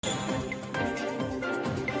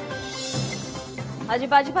आज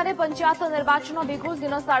बाजिपारे पंचायत निर्वाचन बिगुल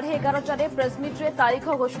दिन 11:30 प्रेसमिट्रे तारीख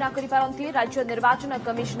घोषणा करिपारंती राज्य निर्वाचन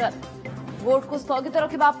कमिशनर भोट को स्थगित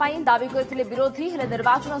रखा दावी करथिले विरोधी हेले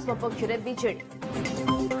निर्वाचन सपक्ष बीजेडी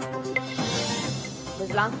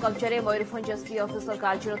विजिलेंस कब्जे मयूरभंज एसपी ऑफिसर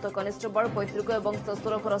कार्यरत कनेस्टेबल पैतृक और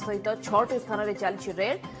शशुर घर सहित 6टी स्थान में चली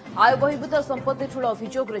रेड आय बहिर्भूत संपत्ति ठूल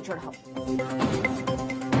अभियोग चढ़ाऊ।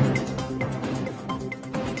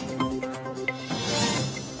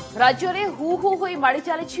 राज्य में हु हु होई माड़ी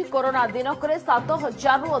चली कोरोना दिनक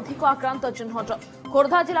 7,000 रु अधिक आक्रांत चिन्हट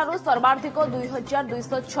खोर्धा जिलूर सर्वाधिक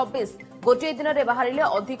 2,226 गोटे दिन में बाहर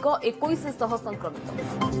अधिक 2100 संक्रमित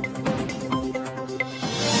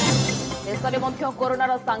देश में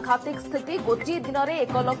कोरोनार सांघातिक स्थिति गोटे दिन में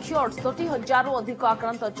 1,68,000 रु अधिक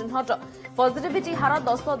आक्रांत चिन्हट पॉजिटिविटी हार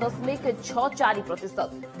 10.64%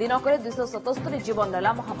 दिनक 277 जीवन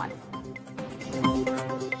नेला महामारी।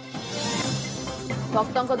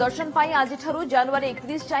 भक्तों दर्शन पाई आज जनवरी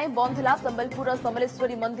 31 जाए बंद है संबलपुर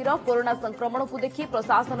समलेश्वरी मंदिर कोरोना संक्रमण को देखि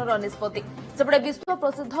प्रशासन निष्पत्ति सेपटे विश्व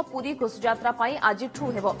प्रसिद्ध पुरी घोषयात्रा आज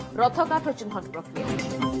रथकाठ चिन्हट प्रक्रिया।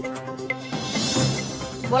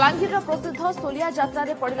 बलांगीर प्रसिद्ध सोलिया यात्रा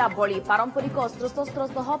रे पड़ा बली पारंपरिक अस्त्रशस्त्र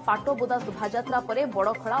सह पाटबोदा शोभायात्रा पर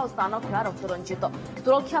बड़खला और सानखला रक्तरंजित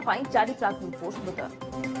सुरक्षा 4 प्लाटून फोर्स मुतयन।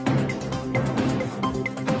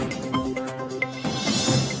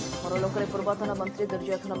 परलोकरे पूर्वतन मंत्री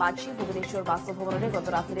दुर्योधन माझी भुवनेश्वर बासभवन में गत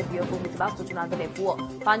राति वियोग होता सूचना देले पुओ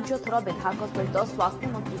 5 थर विधायक सहित स्वास्थ्य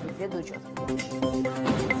मंत्री होते दुर्योधन।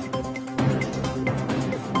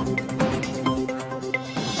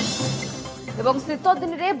 एवं शीत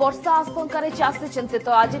दिन में वर्षा आशंकार चाषी चिंतित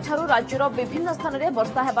आज राज्यर विभिन्न स्थान में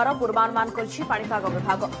वर्षा होबार पूर्वानुमान करिछि पाणीपाग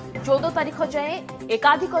विभाग 14 तारीख जाए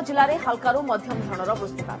एकाधिक जिले में हल्कारु मध्यम धरणर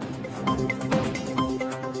वृष्टिपात।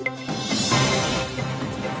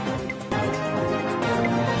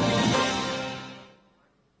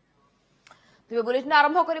 तेज बुलेटिन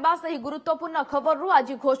आरंभ करबा सही गुरुत्वपूर्ण खबर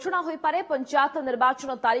आज घोषणा हो पारे पंचायत निर्वाचन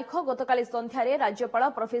तारीख गतकाली संध्यारे राज्यपाल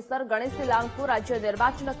प्रोफेसर गणेशी लाल को राज्य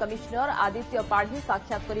निर्वाचन कमिशनर आदित्य पाढ़ी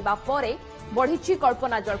साक्षात करबा परे बढ़ी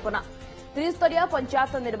कल्पना जल्पना। त्रिस्तरीय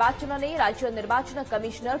पंचायत निर्वाचन नहीं राज्य निर्वाचन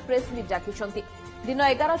कमिशनर प्रेस मीट डाकिछंती दिन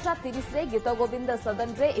 11:30 रे गीत गोविंद सदन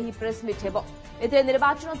रे एही प्रेस मीट हेबो एते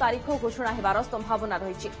निर्वाचन तारीख घोषणा हेबार संभावना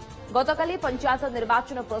रहिछि। गतकाली पंचायत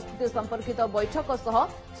निर्वाचन प्रस्तुति संपर्कित बैठक सह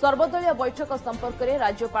सर्वदलीय बैठक संपर्क में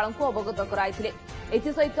राज्यपाल को अवगत कराइथिले।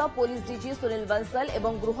 एथिसहित पुलिस डीजी सुनील बंसल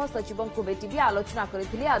एवं गृह सचिव को भेटी भी आलोचना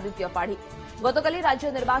करथिले आदित्य पाढ़ी। गतकाली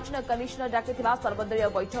राज्य निर्वाचन कमिशनर डाकिथिबा सर्वदलीय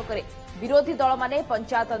बैठक में विरोधी दल माने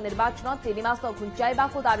पंचायत निर्वाचन 3 मास घुंचाइबा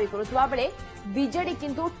को दाबी करुवा बेले बीजेडी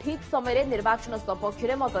किंतु ठीक समय निर्वाचन सपक्ष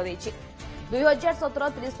में मत देछि। 2017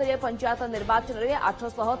 त्रिस्तरीय पंचायत निर्वाचन में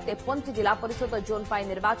 853 जिला परिषद जोन पाई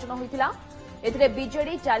निर्वाचन होइतिला। एथिरे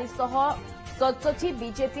बीजेडी 467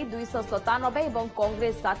 बीजेपी 297 और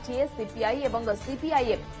कांग्रेस 60 सीपीआई और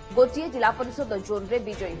सीपीआईएम गोटे जिला परिषद जोन रे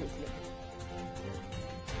विजयी होइतिले।